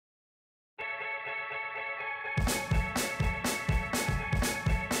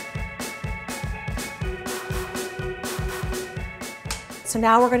So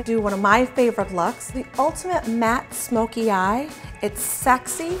now we're gonna do one of my favorite looks, the ultimate matte smoky eye. It's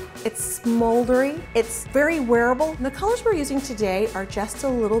sexy, it's smoldery, it's very wearable. And the colors we're using today are just a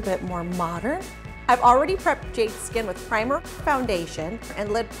little bit more modern. I've already prepped Jade's skin with primer, foundation,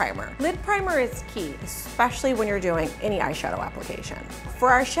 and lid primer. Lid primer is key, especially when you're doing any eyeshadow application. For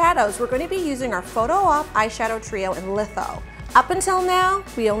our shadows, we're going to be using our Photo Op eyeshadow trio in Litho. Up until now,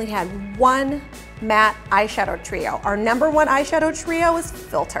 we only had one matte eyeshadow trio. Our #1 eyeshadow trio is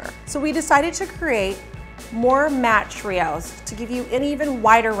Filter. So we decided to create more matte trios to give you an even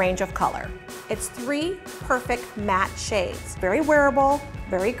wider range of color. It's 3 perfect matte shades. Very wearable,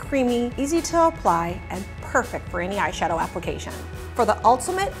 very creamy, easy to apply, and perfect for any eyeshadow application. For the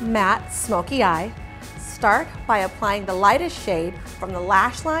ultimate matte smoky eye, start by applying the lightest shade from the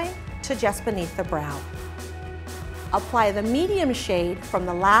lash line to just beneath the brow. Apply the medium shade from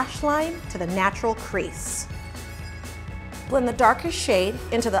the lash line to the natural crease. Blend the darkest shade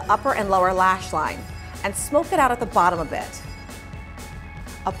into the upper and lower lash line and smoke it out at the bottom a bit.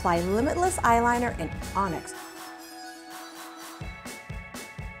 Apply Limitless eyeliner in Onyx.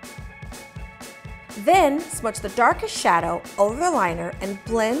 Then smudge the darkest shadow over the liner and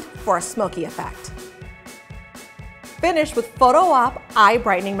blend for a smoky effect. Finish with Photo Op Eye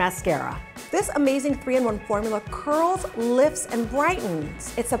Brightening Mascara. This amazing 3-in-1 formula curls, lifts, and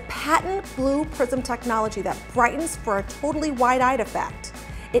brightens. It's a patent blue prism technology that brightens for a totally wide-eyed effect.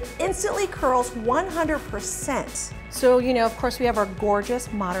 It instantly curls 100%. So, of course, we have our gorgeous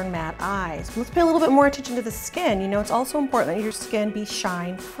modern matte eyes. Let's pay a little bit more attention to the skin. It's also important that your skin be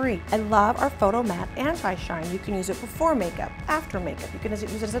shine-free. I love our Photo Matte Anti-Shine. You can use it before makeup, after makeup. You can use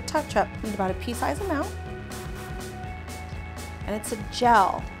it as a touch-up. You need about a pea-size amount. And it's a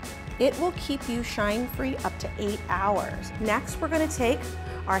gel. It will keep you shine-free up to 8 hours. Next, we're gonna take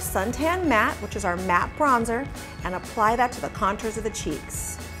our Suntan Matte, which is our matte bronzer, and apply that to the contours of the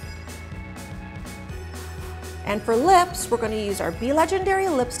cheeks. And for lips, we're going to use our Be Legendary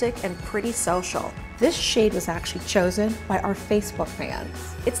lipstick and Pretty Social. This shade was actually chosen by our Facebook fans.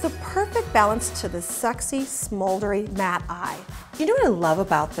 It's the perfect balance to the sexy, smoldery matte eye. You know what I love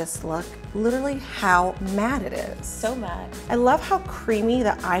about this look? Literally how matte it is. So matte. I love how creamy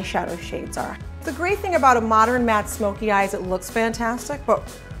the eyeshadow shades are. The great thing about a modern matte smoky eye is it looks fantastic, but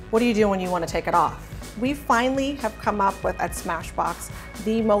what do you do when you want to take it off? We finally have come up with, at Smashbox,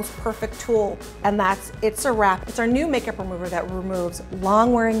 the most perfect tool, and that's It's a Wrap. It's our new makeup remover that removes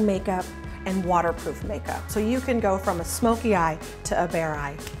long-wearing makeup and waterproof makeup. So you can go from a smoky eye to a bare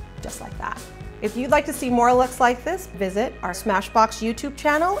eye, just like that. If you'd like to see more looks like this, visit our Smashbox YouTube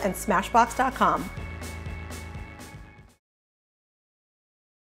channel and smashbox.com.